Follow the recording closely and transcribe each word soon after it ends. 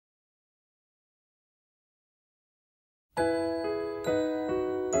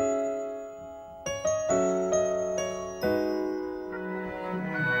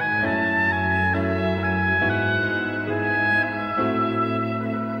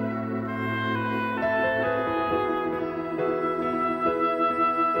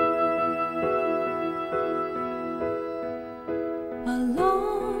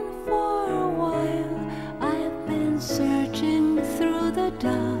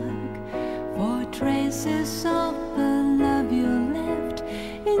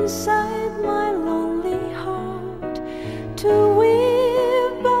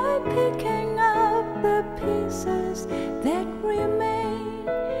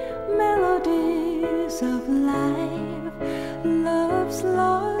Melodies of life, love's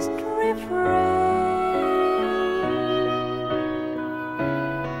lost refrain.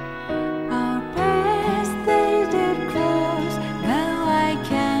 Our paths they did cross, though I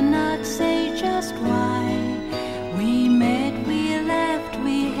cannot say just why. We met, we left,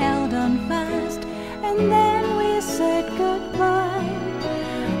 we held on fast, and then we said goodbye.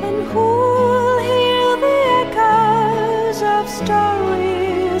 And who'll hear the echoes of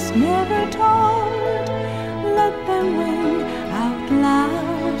stories never told? Let them ring out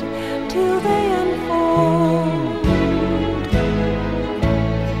loud till they unfold.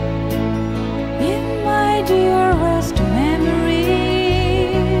 In my dearest memories,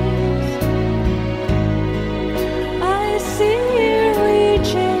 I see you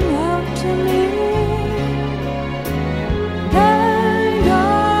reaching out to me. Then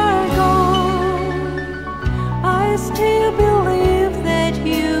you're gone. I still believe that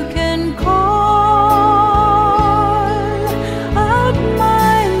you can call out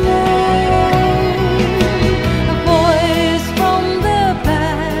my name. A voice from the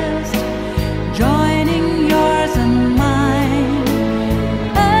past, joining yours and mine,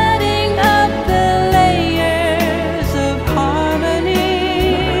 adding up the layers of harmony.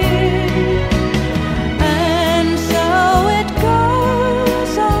 And so it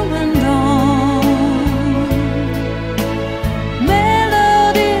goes on and on.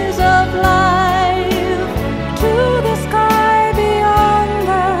 Melodies of life, to the sky beyond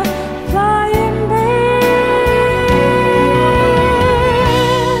the flying birds,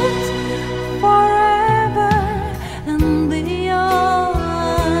 forever and beyond.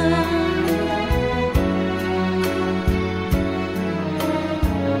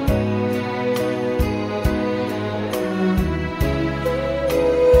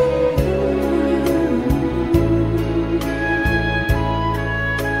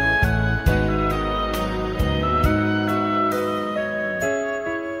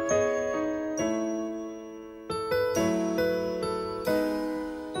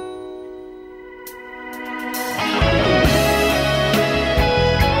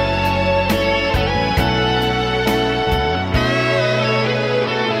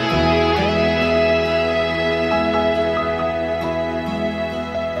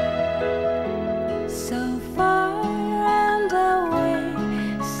 So far and away,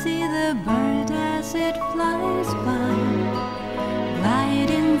 see the bird as it flies by,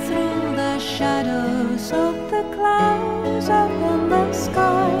 gliding through the shadows of the clouds up in the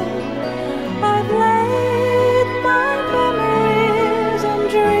sky. I've laid my memories and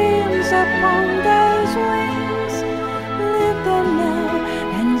dreams upon